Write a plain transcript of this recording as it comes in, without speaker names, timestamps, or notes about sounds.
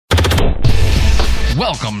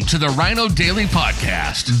Welcome to the Rhino Daily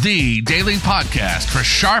Podcast, the daily podcast for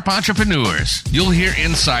sharp entrepreneurs. You'll hear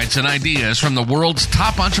insights and ideas from the world's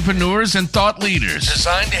top entrepreneurs and thought leaders,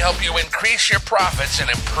 designed to help you increase your profits and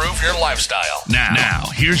improve your lifestyle. Now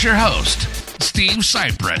here's your host, Steve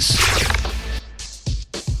Cypress.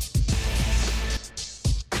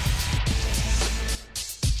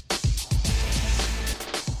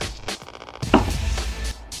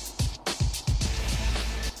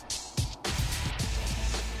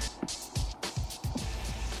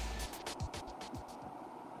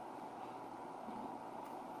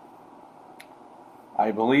 I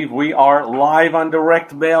believe we are live on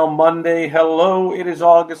Direct Mail Monday. Hello, it is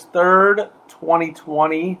August 3rd,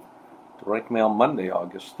 2020. Direct Mail Monday,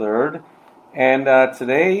 August 3rd. And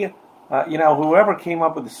today, whoever came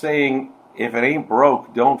up with the saying, if it ain't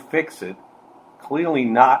broke, don't fix it, clearly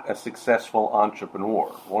not a successful entrepreneur.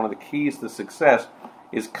 One of the keys to success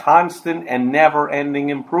is constant and never-ending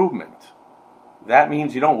improvement. That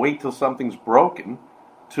means you don't wait till something's broken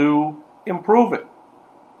to improve it.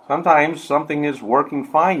 Sometimes something is working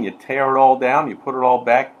fine. You tear it all down, you put it all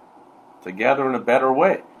back together in a better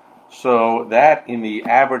way. So that in the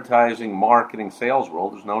advertising, marketing, sales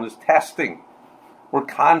world is known as testing. We're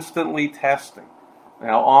constantly testing.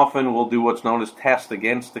 Now often we'll do what's known as test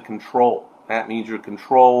against the control. That means your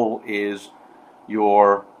control is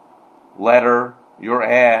your letter, your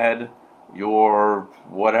ad, your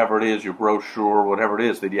whatever it is, your brochure, whatever it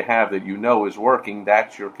is that you have that you know is working,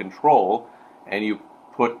 that's your control. And you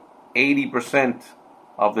put 80%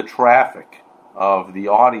 of the traffic of the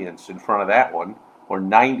audience in front of that one, or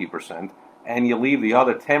 90%, and you leave the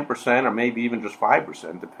other 10%, or maybe even just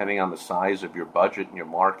 5%, depending on the size of your budget and your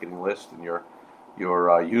marketing list and your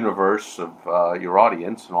universe of your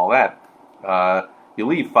audience and all that. You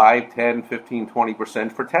leave 5, 10, 15,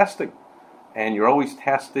 20% for testing. And you're always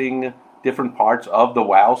testing different parts of the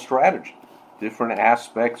WOW strategy, different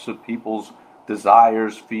aspects of people's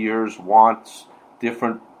desires, fears, wants,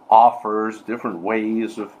 different offers, different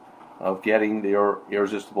ways of getting their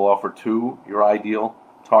irresistible offer to your ideal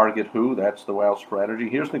target who. That's the WOW strategy.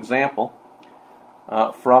 Here's an example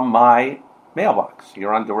from my mailbox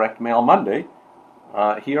here on Direct Mail Monday.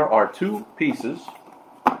 Here are two pieces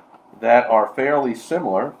that are fairly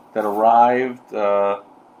similar that arrived 4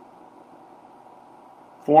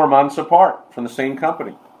 months apart from the same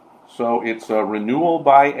company. So it's a Renewal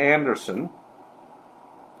by Andersen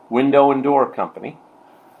window and door company,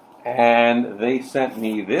 and they sent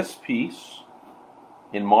me this piece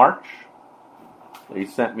in March. They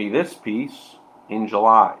sent me this piece in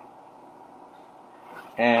July,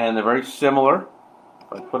 and they're very similar.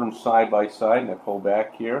 If I put them side by side and I pull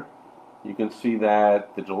back here, you can see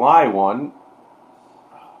that the July one,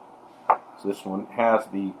 so this one has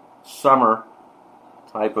the summer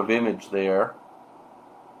type of image there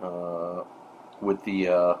with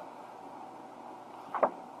the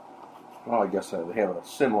I guess they have a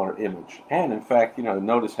similar image. And in fact,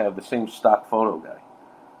 notice have the same stock photo guy.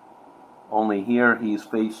 Only here he's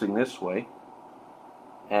facing this way,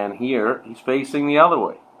 and here he's facing the other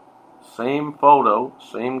way. Same photo,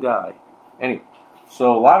 same guy. Anyway,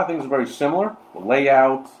 so a lot of things are very similar. The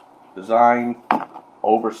layout, design,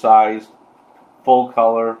 oversized, full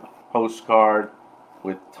color postcard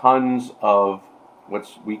with tons of what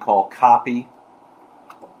we call copy.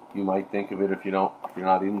 You might think of it if you're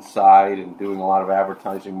not inside and doing a lot of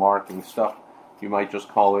advertising, marketing stuff, you might just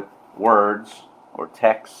call it words or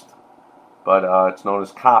text, but it's known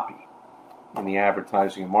as copy in the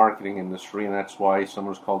advertising and marketing industry, and that's why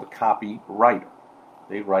someone's called a copywriter.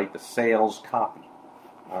 They write the sales copy.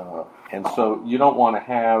 And so you don't want to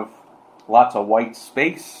have lots of white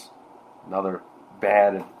space. Another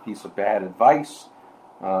piece of bad advice.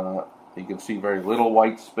 You can see very little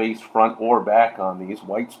white space front or back on these.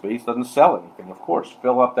 White space doesn't sell anything, of course.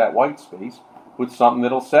 Fill up that white space with something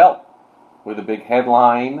that'll sell. With a big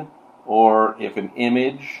headline, or if an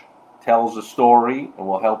image tells a story and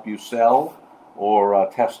will help you sell, or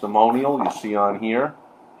a testimonial you see on here.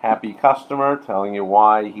 Happy customer telling you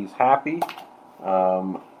why he's happy.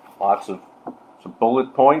 Lots of some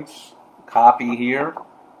bullet points. Copy here.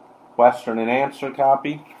 Question and answer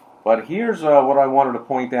copy. But here's what I wanted to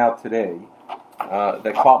point out today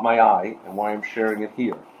that caught my eye and why I'm sharing it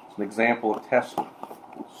here. It's an example of testing.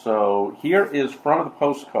 So here is front of the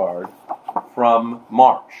postcard from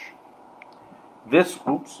March. That's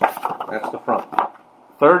the front.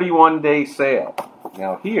 31-day sale.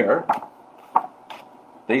 Now here,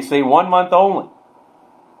 they say 1 month only.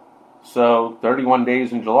 So 31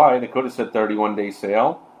 days in July, they could have said 31-day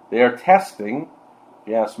sale. They are testing, if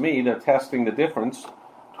you ask me, they're testing the difference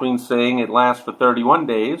between saying it lasts for 31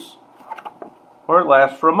 days or it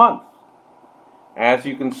lasts for a month. As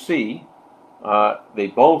you can see, they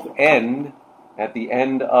both end at the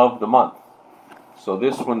end of the month. So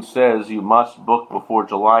this one says you must book before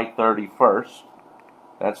July 31st.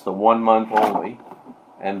 That's the 1 month only.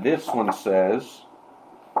 And this one says,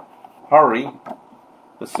 hurry,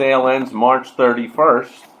 the sale ends March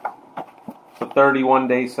 31st. It's a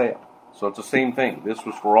 31-day sale. So it's the same thing. This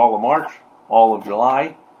was for all of March, all of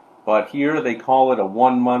July. But here they call it a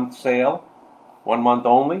 1 month sale, 1 month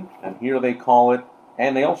only. And here they call it,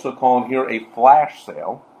 and they also call it here a flash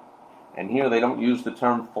sale. And here they don't use the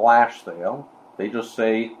term flash sale. They just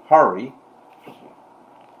say, hurry.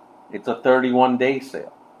 It's a 31-day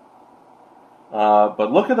sale.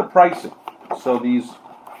 But look at the pricing. So these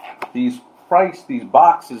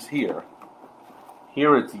boxes here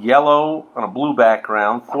it's yellow on a blue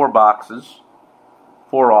background, 4 boxes,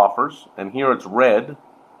 4 offers. And here it's red,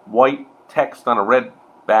 white text on a red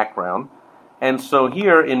background. And so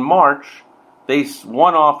here in March,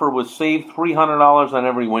 one offer was save $300 on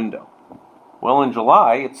every window. Well, in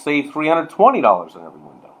July, it saved $320 on every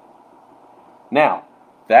window. Now,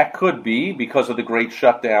 that could be because of the Great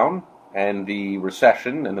Shutdown and the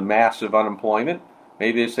recession and the massive unemployment.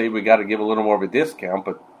 Maybe they say we got to give a little more of a discount,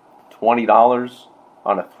 but $20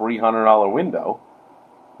 on a $300 window,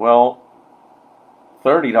 well,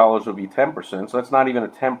 $30 would be 10%, so that's not even a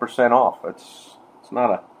 10% off. It's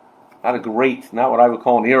not what I would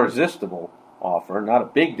call an irresistible offer, not a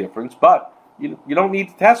big difference, but you don't need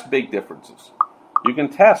to test big differences. You can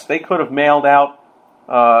test. They could have mailed out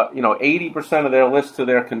 80% of their list to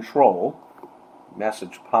their control.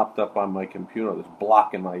 Message popped up on my computer that's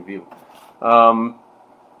blocking my view.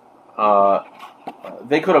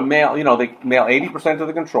 They could have mailed, they mail 80% to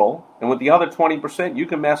the control, and with the other 20%, you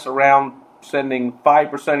can mess around sending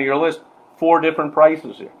 5% of your list 4 different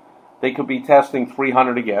prices here. They could be testing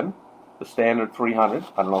 300 again, the standard 300.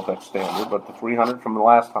 I don't know if that's standard, but the 300 from the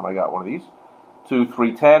last time I got one of these. To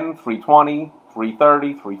 310, 320,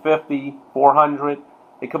 330, 350, 400.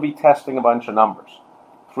 It could be testing a bunch of numbers.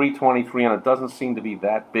 320, 300 doesn't seem to be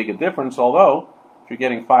that big a difference, although if you're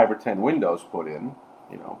getting 5 or 10 windows put in,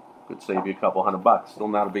 could save you a couple $100. Still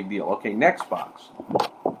not a big deal. Okay, next box.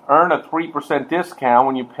 Earn a 3% discount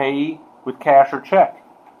when you pay with cash or check.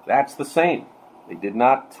 That's the same. They did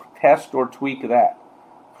not test or tweak that.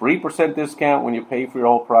 3% discount when you pay for your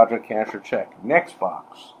whole project, cash or check. Next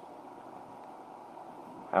box.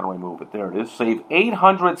 How do I move it? There it is. Save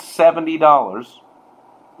 $870.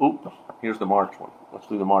 Oops, here's the March one. Let's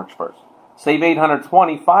do the March first. Save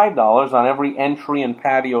 $825 on every entry and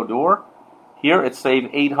patio door. Here it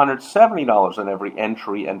saved $870 on every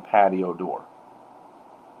entry and patio door.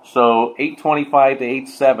 So $825 to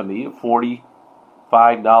 $870,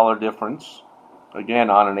 $45 difference. Again,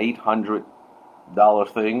 on an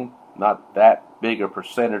 $800 thing, not that big a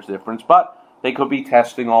percentage difference, but they could be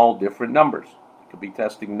testing all different numbers. They could be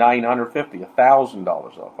testing $950, $1,000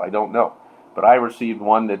 off. I don't know. But I received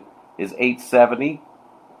one that is $870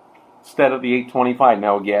 instead of the $825.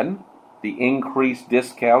 Now again, the increased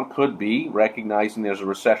discount could be recognizing there's a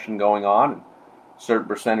recession going on, and a certain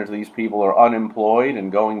percentage of these people are unemployed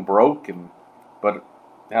and going broke. But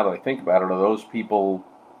now that I think about it, are those people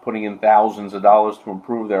putting in thousands of dollars to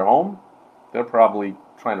improve their home? They're probably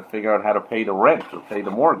trying to figure out how to pay the rent or pay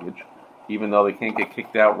the mortgage, even though they can't get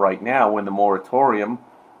kicked out right now when the moratorium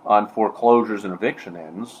on foreclosures and eviction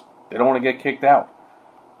ends. They don't want to get kicked out.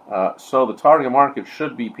 So the target market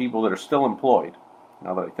should be people that are still employed,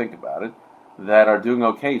 now that I think about it, that are doing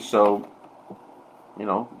okay. So,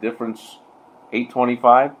 difference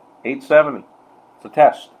 $825, $870. It's a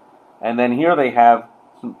test. And then here they have,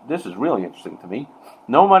 this is really interesting to me,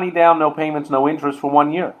 no money down, no payments, no interest for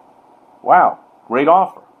 1 year. Wow, great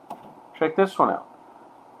offer. Check this one out.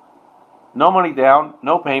 No money down,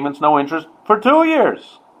 no payments, no interest for 2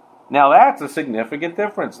 years. Now that's a significant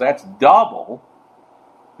difference. That's double.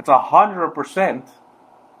 It's 100%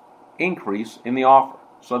 increase in the offer.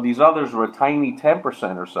 So these others are a tiny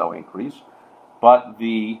 10% or so increase, but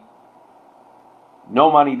the no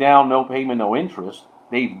money down, no payment, no interest,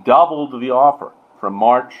 they've doubled the offer from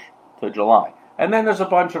March to July. And then there's a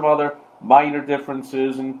bunch of other minor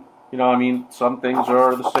differences, and some things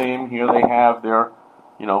are the same. Here they have their,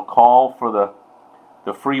 call for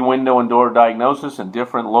the free window and door diagnosis and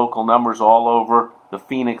different local numbers all over the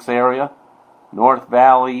Phoenix area. North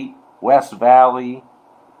Valley, West Valley,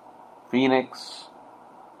 Phoenix,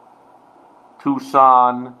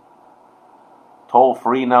 Tucson,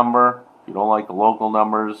 toll-free number, if you don't like the local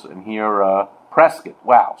numbers, and here, Prescott.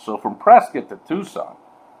 Wow, so from Prescott to Tucson,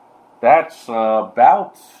 that's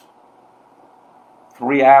about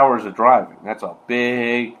 3 hours of driving. That's a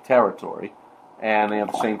big territory. And they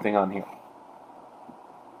have the same thing on here.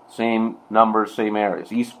 Same numbers, same areas.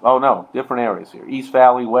 Different areas here. East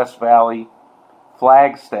Valley, West Valley,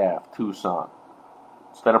 Flagstaff, Tucson.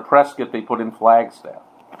 Instead of Prescott, they put in Flagstaff.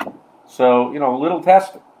 So, a little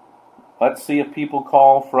testing. Let's see if people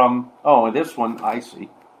call from, this one, I see.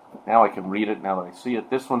 Now I can read it now that I see it.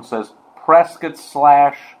 This one says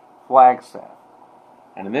Prescott/Flagstaff.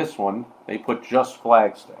 And in this one, they put just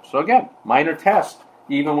Flagstaff. So again, minor test,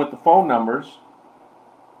 even with the phone numbers.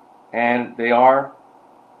 And they are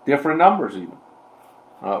different numbers even.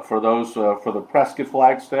 For the Prescott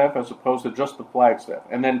Flagstaff as opposed to just the Flagstaff.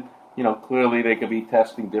 And then, clearly they could be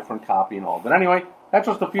testing different copy and all. But anyway, that's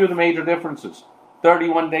just a few of the major differences.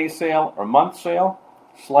 31-day sale or month sale,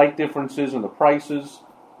 slight differences in the prices,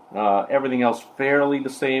 everything else fairly the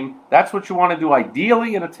same. That's what you want to do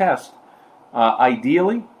ideally in a test.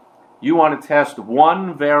 Ideally, you want to test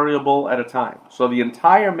one variable at a time. So the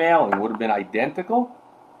entire mailing would have been identical,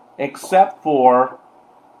 except for,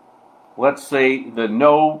 let's say, the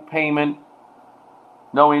no payment,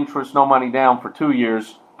 no interest, no money down for 2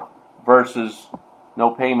 years versus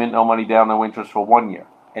no payment, no money down, no interest for 1 year.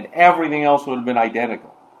 And everything else would have been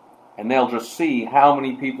identical. And they'll just see how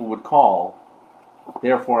many people would call,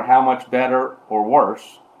 therefore how much better or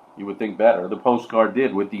worse, you would think better, the postcard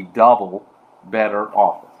did with the double better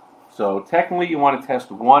offer. So technically you want to test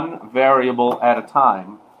one variable at a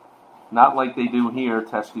time, not like they do here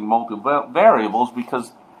testing multiple variables,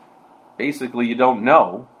 because basically you don't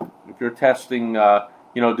know. If you're testing,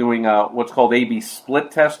 doing what's called A/B split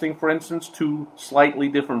testing, for instance, two slightly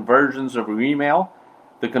different versions of your email,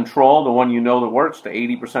 the control, the one that works, to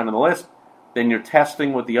 80% of the list, then you're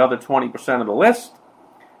testing with the other 20% of the list,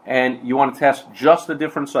 and you want to test just a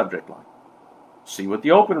different subject line. See what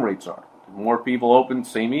the open rates are. If more people open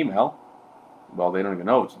same email, well, they don't even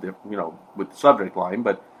know it's different, with the subject line,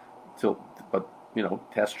 but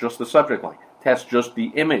test just the subject line. Test just the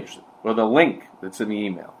image or the link that's in the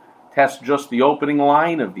email. Test just the opening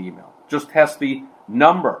line of the email. Just test the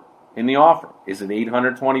number in the offer. Is it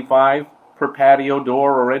 $825 per patio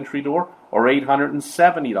door or entry door, or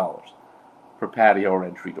 $870 per patio or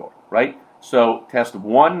entry door, right? So test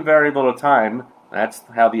one variable at a time. That's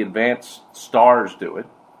how the advanced stars do it.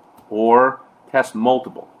 Or test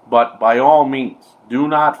multiple. But by all means, do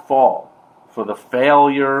not fall for the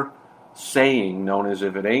failure saying known as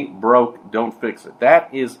if it ain't broke, don't fix it.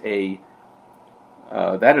 That is a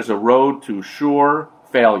road to sure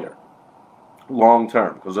failure long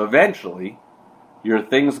term, because eventually your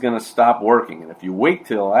thing's going to stop working. And if you wait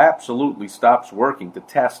till it absolutely stops working to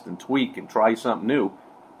test and tweak and try something new,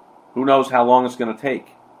 who knows how long it's going to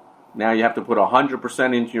take. Now you have to put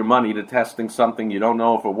 100% into your money to testing something you don't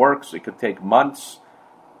know if it works. It could take months.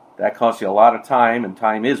 That costs you a lot of time, and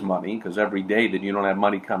time is money, because every day that you don't have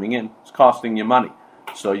money coming in, it's costing you money.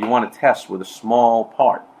 So you want to test with a small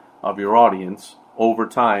part of your audience over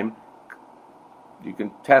time. You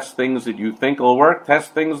can test things that you think will work,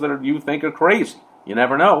 test things that you think are crazy. You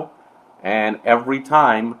never know. And every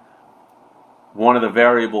time one of the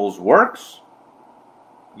variables works,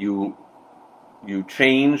 you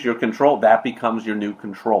change your control. That becomes your new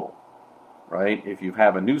control, right? If you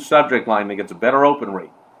have a new subject line that gets a better open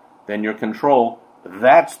rate than your control,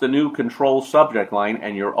 that's the new control subject line,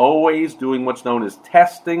 and you're always doing what's known as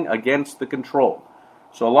testing against the control.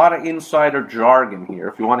 So a lot of insider jargon here.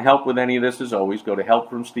 If you want help with any of this, as always, go to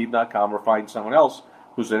helpfromsteve.com or find someone else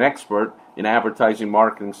who's an expert in advertising,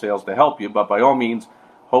 marketing, sales to help you. But by all means,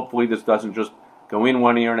 hopefully this doesn't just go in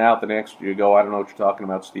one ear and out the next. You go, I don't know what you're talking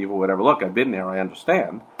about, Steve, or whatever. Look, I've been there, I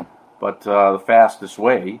understand. But the fastest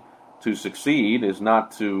way to succeed is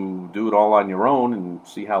not to do it all on your own and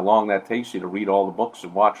see how long that takes you to read all the books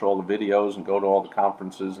and watch all the videos and go to all the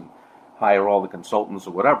conferences and hire all the consultants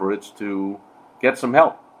or whatever. It's to get some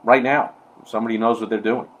help right now. Somebody knows what they're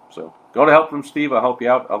doing. So go to Help from Steve. I'll help you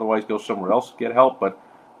out. Otherwise, go somewhere else to get help. But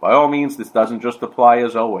by all means, this doesn't just apply,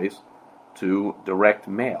 as always, to direct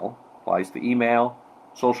mail. It applies to email,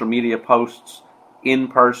 social media posts,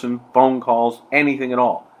 in-person, phone calls, anything at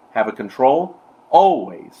all. Have a control.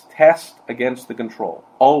 Always test against the control.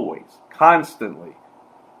 Always. Constantly.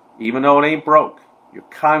 Even though it ain't broke, you're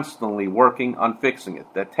constantly working on fixing it.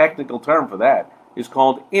 The technical term for that is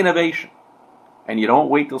called innovation. And you don't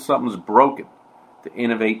wait till something's broken to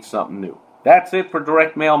innovate something new. That's it for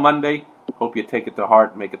Direct Mail Monday. Hope you take it to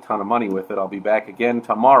heart and make a ton of money with it. I'll be back again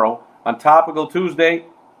tomorrow on Topical Tuesday.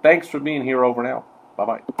 Thanks for being here. Over now.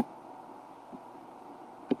 Bye-bye.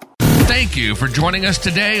 Thank you for joining us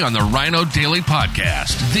today on the Rhino Daily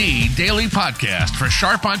Podcast, the daily podcast for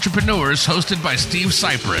sharp entrepreneurs hosted by Steve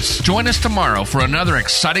Cypress. Join us tomorrow for another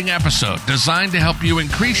exciting episode designed to help you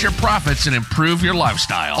increase your profits and improve your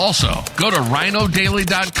lifestyle. Also, go to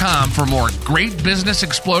rhinodaily.com for more great business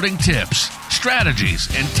exploding tips,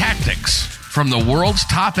 strategies, and tactics from the world's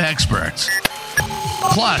top experts.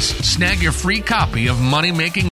 Plus, snag your free copy of Money Making